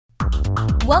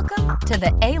Welcome to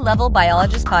the A-Level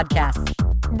Biologist Podcast,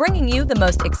 bringing you the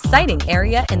most exciting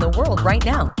area in the world right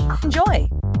now. Enjoy!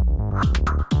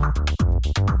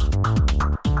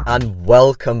 And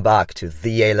welcome back to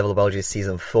the A-Level Biologist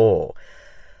Season 4.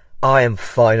 I am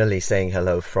finally saying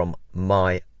hello from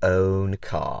my own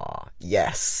car.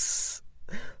 Yes!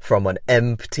 From an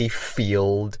empty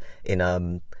field in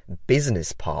a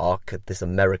business park, this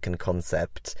American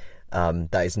concept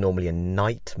that is normally a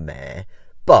nightmare.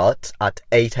 But at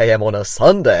 8 a.m. on a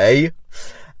Sunday,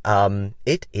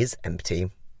 it is empty.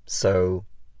 So,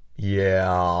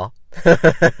 yeah.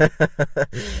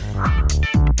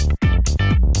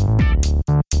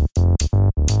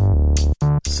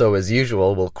 So, as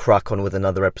usual, we'll crack on with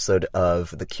another episode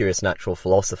of The Curious Natural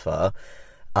Philosopher.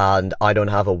 And I don't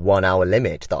have a 1 hour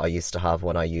limit that I used to have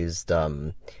when I used the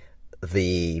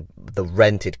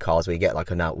rented cars where you get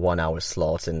like a 1 hour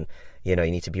slot and you know,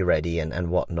 you need to be ready and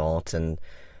whatnot. And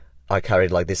I carried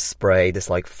like this spray,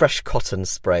 this like fresh cotton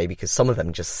spray, because some of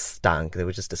them just stank. They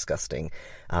were just disgusting.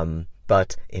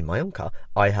 But in my own car,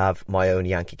 I have my own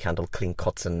Yankee Candle clean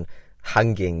cotton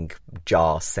hanging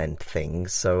jar scent thing.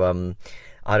 So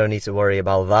I don't need to worry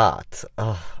about that.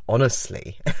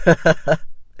 Honestly.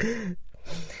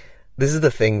 This is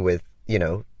the thing with, you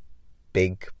know,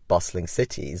 big bustling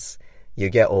cities. You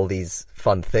get all these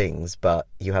fun things, but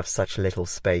you have such little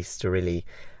space to really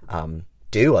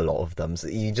do a lot of them. So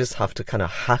you just have to kind of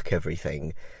hack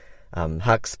everything.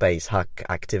 Hack space, hack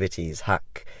activities,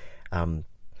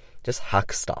 just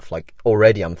hack stuff. Like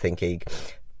already I'm thinking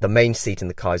the main seat in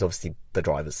the car is obviously the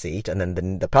driver's seat, and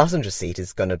then the passenger seat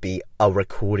is going to be a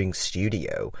recording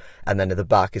studio, and then at the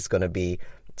back is going to be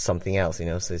something else, you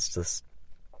know, so it's just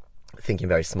thinking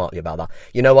very smartly about that.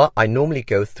 You know what? I normally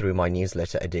go through my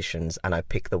newsletter editions and I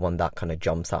pick the one that kind of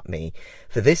jumps at me.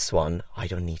 For this one, I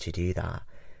don't need to do that.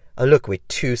 Oh, look, we're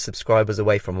 2 subscribers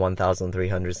away from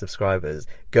 1,300 subscribers.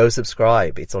 Go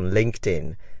subscribe. It's on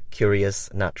LinkedIn. Curious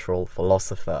Natural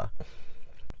Philosopher.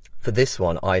 For this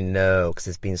one, I know, because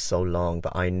it's been so long,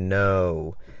 but I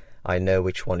know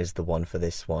which one is the one for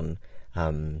this one.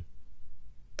 Shall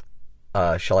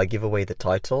I give away the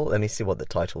title? Let me see what the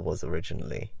title was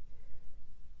originally.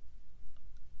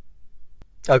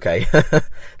 Okay,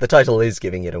 the title is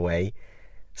giving it away.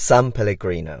 San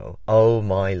Pellegrino. Oh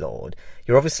my lord.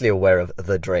 You're obviously aware of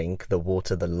the drink, the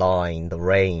water, the line, the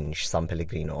range, San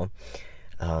Pellegrino.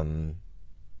 And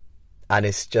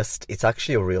it's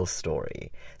actually a real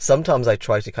story. Sometimes I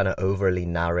try to kind of overly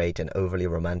narrate and overly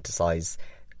romanticize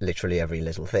literally every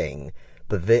little thing.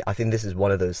 But I think this is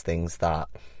one of those things that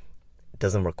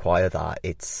doesn't require that.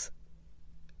 It's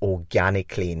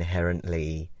organically,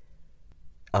 inherently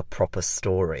a proper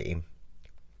story.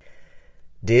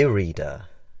 Dear reader,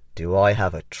 do I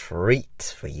have a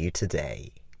treat for you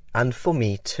today, and for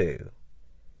me too.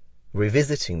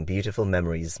 Revisiting beautiful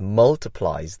memories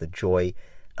multiplies the joy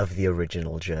of the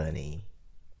original journey.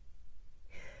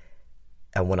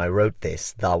 And when I wrote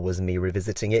this, that was me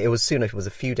revisiting it. It was a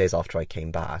few days after I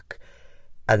came back.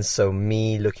 And so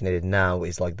me looking at it now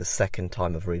is like the second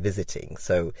time of revisiting.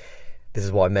 So this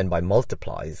is what I meant by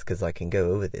multiplies, because I can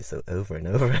go over this over and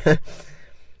over.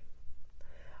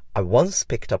 I once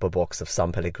picked up a box of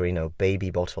San Pellegrino baby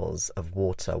bottles of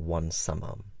water one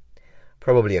summer.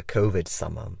 Probably a COVID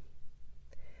summer.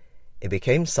 It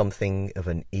became something of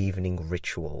an evening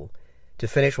ritual to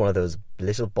finish one of those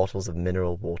little bottles of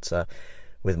mineral water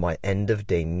with my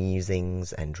end-of-day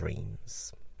musings and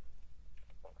dreams.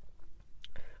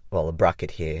 Well, a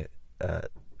bracket here,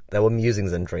 there were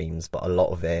musings and dreams, but a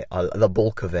lot of it, the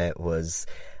bulk of it was,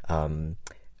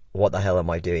 what the hell am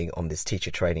I doing on this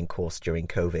teacher training course during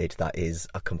COVID? That is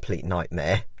a complete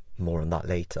nightmare. More on that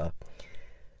later.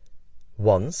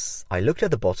 Once, I looked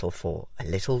at the bottle for a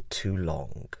little too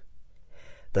long.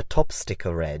 The top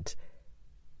sticker read,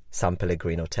 San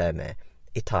Pellegrino Terme,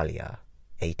 Italia,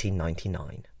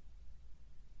 1899.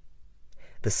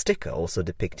 The sticker also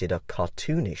depicted a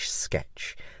cartoonish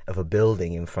sketch of a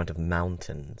building in front of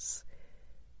mountains.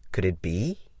 Could it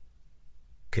be?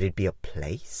 Could it be a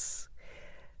place?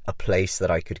 A place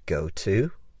that I could go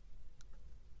to?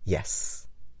 Yes,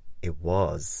 it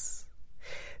was.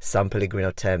 San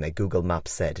Pellegrino Terme, Google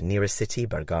Maps said, near a city,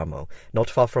 Bergamo, not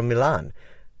far from Milan.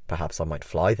 Perhaps I might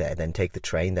fly there, then take the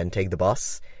train, then take the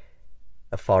bus.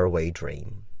 A faraway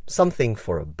dream. Something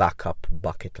for a backup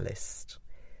bucket list.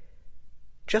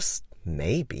 Just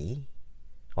maybe,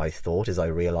 I thought as I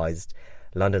realised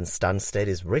London Stansted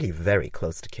is really very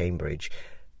close to Cambridge.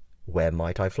 Where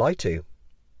might I fly to?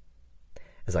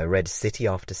 As I read city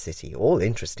after city, all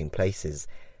interesting places,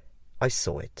 I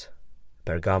saw it.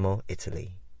 Bergamo,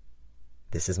 Italy.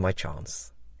 This is my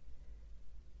chance.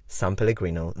 San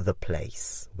Pellegrino, the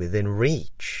place, within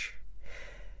reach.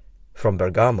 From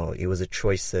Bergamo, it was a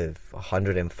choice of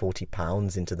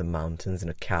 £140 into the mountains in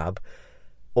a cab,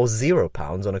 or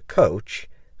 £0 on a coach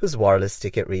whose wireless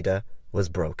ticket reader was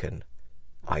broken.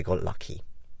 I got lucky.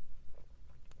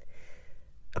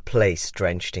 A place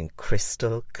drenched in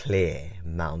crystal clear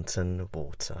mountain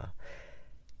water.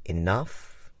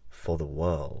 Enough for the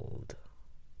world.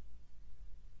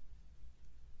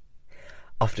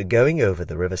 After going over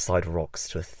the riverside rocks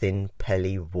to a thin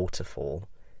Pelly waterfall,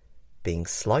 being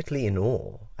slightly in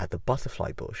awe at the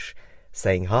butterfly bush,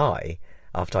 saying hi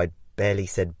after I'd barely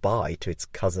said bye to its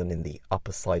cousin in the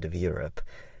upper side of Europe,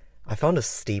 I found a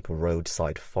steep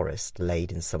roadside forest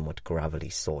laid in somewhat gravelly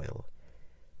soil.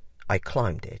 I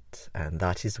climbed it, and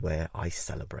that is where I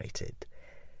celebrated.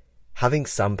 Having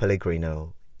San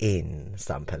Pellegrino in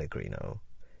San Pellegrino.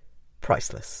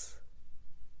 Priceless.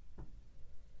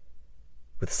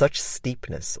 With such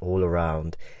steepness all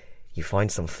around, you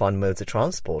find some fun modes of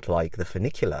transport like the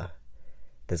funicular.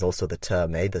 There's also the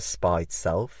Terme, the spa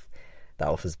itself, that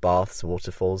offers baths,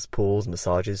 waterfalls, pools,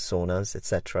 massages, saunas,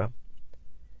 etc.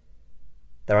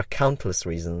 There are countless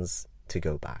reasons to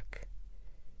go back.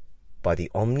 By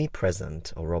the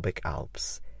omnipresent Orobic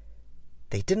Alps,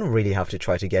 they didn't really have to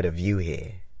try to get a view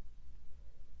here.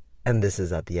 And this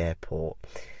is at the airport.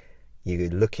 You're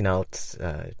looking out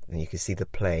and you can see the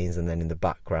plains, and then in the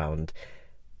background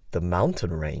the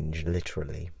mountain range,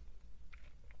 literally.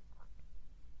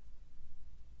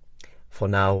 For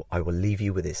now, I will leave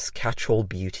you with this catch-all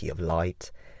beauty of light,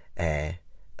 air,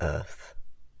 earth,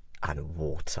 and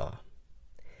water.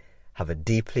 Have a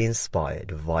deeply inspired,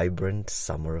 vibrant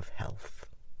summer of health.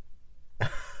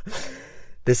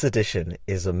 This edition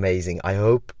is amazing. I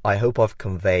hope I've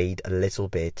conveyed a little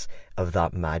bit of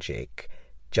that magic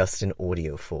just in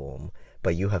audio form,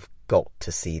 but you have got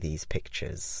to see these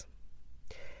pictures.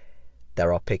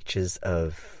 There are pictures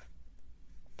of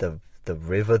the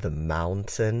river, the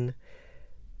mountain,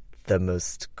 the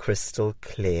most crystal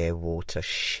clear water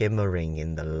shimmering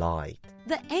in the light.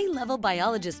 The A-Level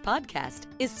Biologist podcast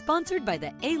is sponsored by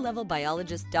the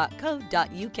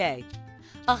aLevelBiologist.co.uk,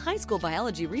 a high school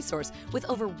biology resource with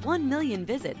over 1 million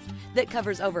visits that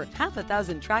covers over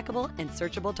 600 trackable and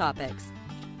searchable topics.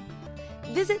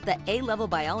 Visit the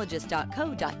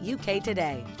aLevelBiologist.co.uk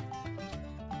today.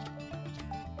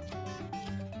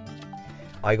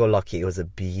 I got lucky. It was a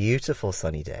beautiful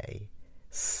sunny day.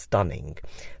 Stunning.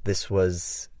 This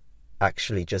was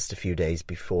actually just a few days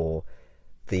before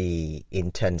the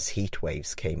intense heat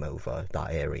waves came over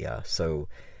that area. So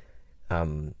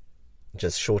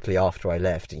just shortly after I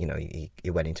left,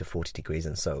 it went into 40 degrees,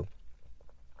 and so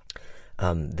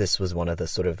this was one of the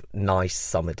sort of nice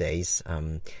summer days.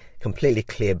 Completely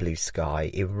clear blue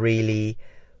sky. It really,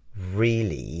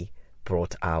 really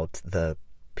brought out the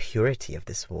purity of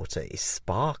this water. It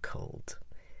sparkled.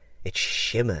 It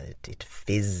shimmered. It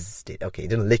fizzed. It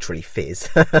didn't literally fizz.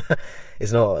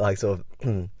 It's not like sort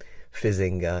of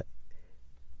fizzing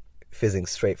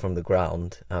straight from the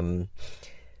ground.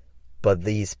 But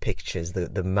these pictures,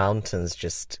 the mountains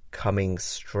just coming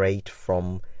straight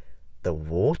from the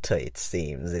water, it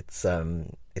seems.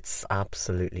 It's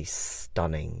absolutely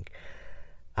stunning.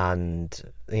 And,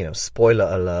 spoiler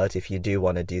alert, if you do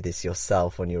want to do this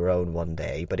yourself on your own one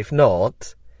day, but if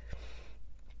not,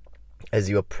 as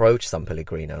you approach San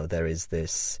Pellegrino, there is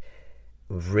this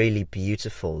really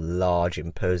beautiful, large,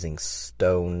 imposing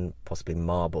stone, possibly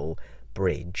marble,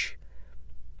 bridge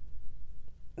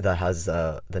that has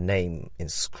the name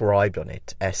inscribed on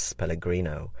it, S.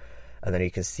 Pellegrino. And then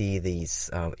you can see these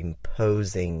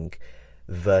imposing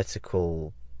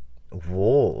vertical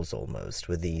walls almost,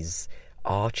 with these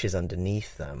arches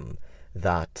underneath them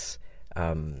that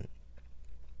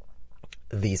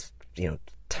these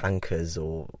tankers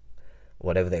or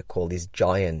whatever they're called, these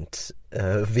giant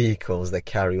vehicles that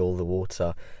carry all the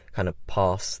water, kind of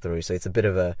pass through. So it's a bit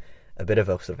of a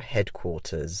sort of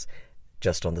headquarters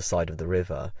just on the side of the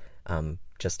river,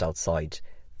 just outside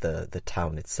the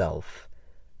town itself,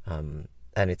 and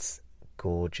it's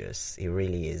gorgeous. It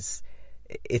really is.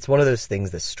 It's one of those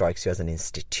things that strikes you as an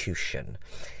institution.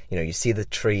 You see the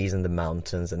trees and the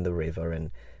mountains and the river,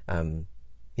 and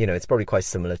it's probably quite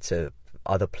similar to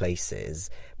other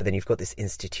places, but then you've got this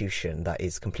institution that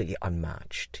is completely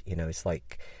unmatched. It's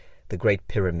like the Great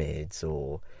Pyramids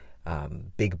or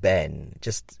Big Ben,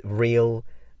 just real,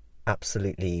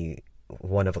 absolutely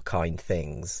one-of-a-kind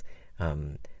things.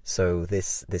 So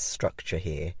this structure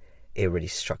here, it really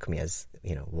struck me as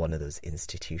one of those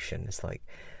institutions. It's like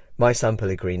my San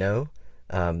Pellegrino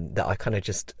that I kind of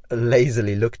just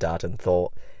lazily looked at and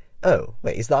thought, oh,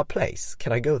 wait, is that a place?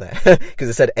 Can I go there? Because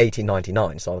it said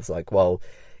 1899, so I was like, well,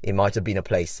 It might have been a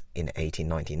place in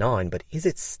 1899, but is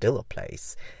it still a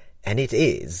place? And it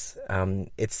is.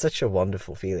 It's such a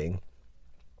wonderful feeling,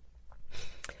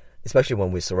 especially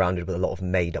when we're surrounded with a lot of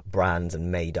made-up brands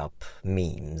and made-up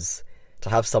memes. To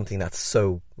have something that's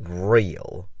so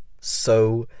real,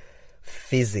 so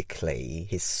physically,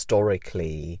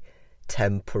 historically,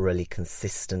 temporally,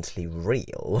 consistently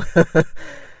real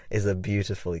is a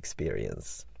beautiful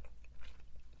experience.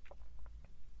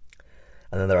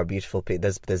 And then there are beautiful,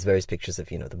 there's various pictures of,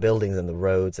 the buildings and the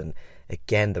roads, and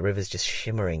again, the river's just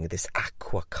shimmering, this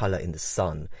aqua colour in the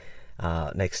sun,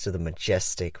 next to the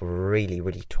majestic, really,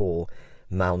 really tall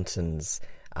mountains.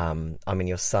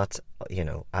 You're sat,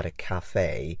 at a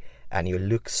cafe, and you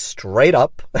look straight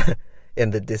up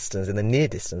in the near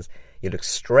distance, you look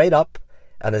straight up,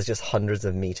 and there's just hundreds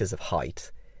of meters of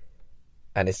height.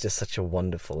 And it's just such a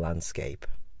wonderful landscape.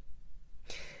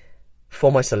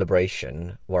 For my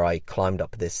celebration, where I climbed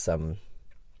up this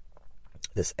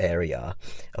area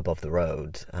above the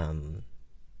road,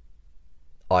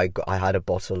 I had a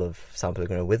bottle of San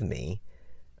Pellegrino with me,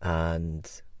 and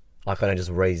I kind of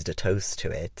just raised a toast to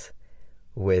it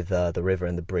with the river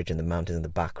and the bridge and the mountains in the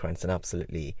background. It's an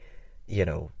absolutely,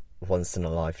 once in a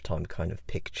lifetime kind of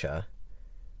picture.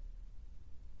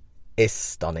 It's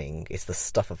stunning. It's the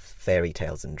stuff of fairy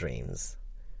tales and dreams.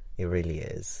 It really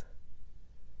is.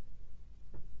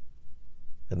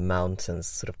 The mountains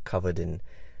sort of covered in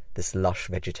this lush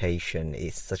vegetation.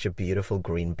 It's such a beautiful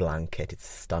green blanket. It's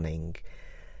stunning.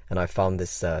 And I found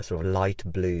this sort of light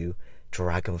blue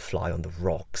dragonfly on the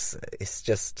rocks. It's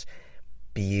just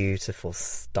beautiful,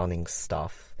 stunning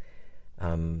stuff.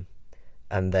 And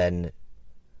then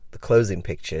the closing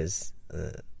pictures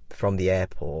from the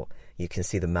airport, you can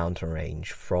see the mountain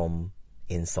range from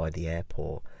inside the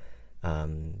airport.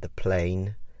 The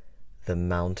plane, the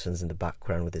mountains in the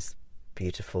background with this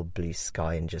beautiful blue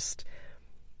sky and just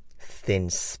thin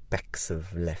specks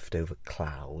of leftover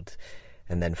cloud.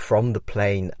 And then from the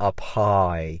plane up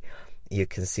high, you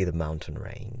can see the mountain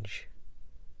range.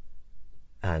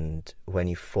 And when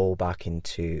you fall back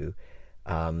into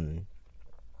beyond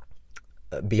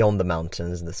the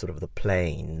mountains and the sort of the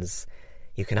plains,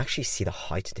 you can actually see the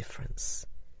height difference.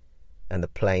 And the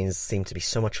plains seem to be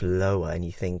so much lower, and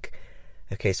you think,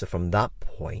 okay, so from that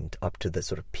point up to the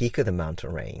sort of peak of the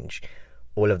mountain range,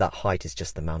 all of that height is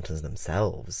just the mountains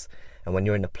themselves. And when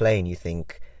you're in a plane, you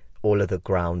think all of the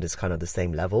ground is kind of the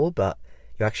same level, but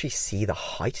you actually see the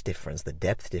height difference, the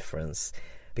depth difference,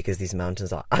 because these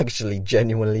mountains are actually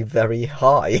genuinely very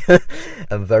high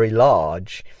and very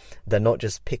large. They're not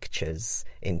just pictures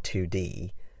in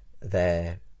 2D,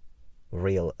 they're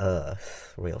real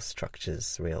earth, real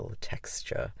structures, real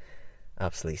texture.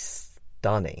 Absolutely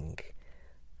stunning.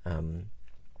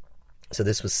 So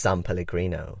this was San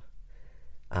Pellegrino,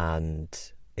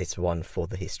 and it's one for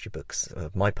the history books,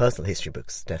 my personal history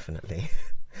books, definitely.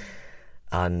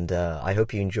 And I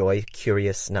hope you enjoy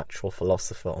Curious Natural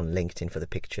Philosopher on LinkedIn for the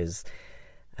pictures.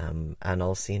 And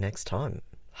I'll see you next time.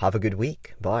 Have a good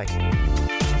week. Bye.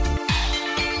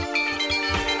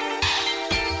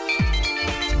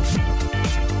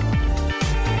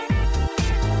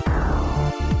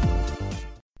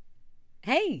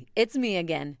 Hey, it's me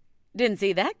again. Didn't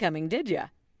see that coming, did ya?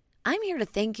 I'm here to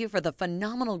thank you for the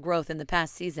phenomenal growth in the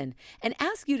past season and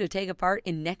ask you to take a part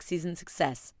in next season's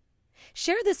success.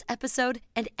 Share this episode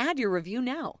and add your review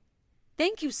now.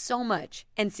 Thank you so much,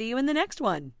 and see you in the next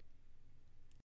one.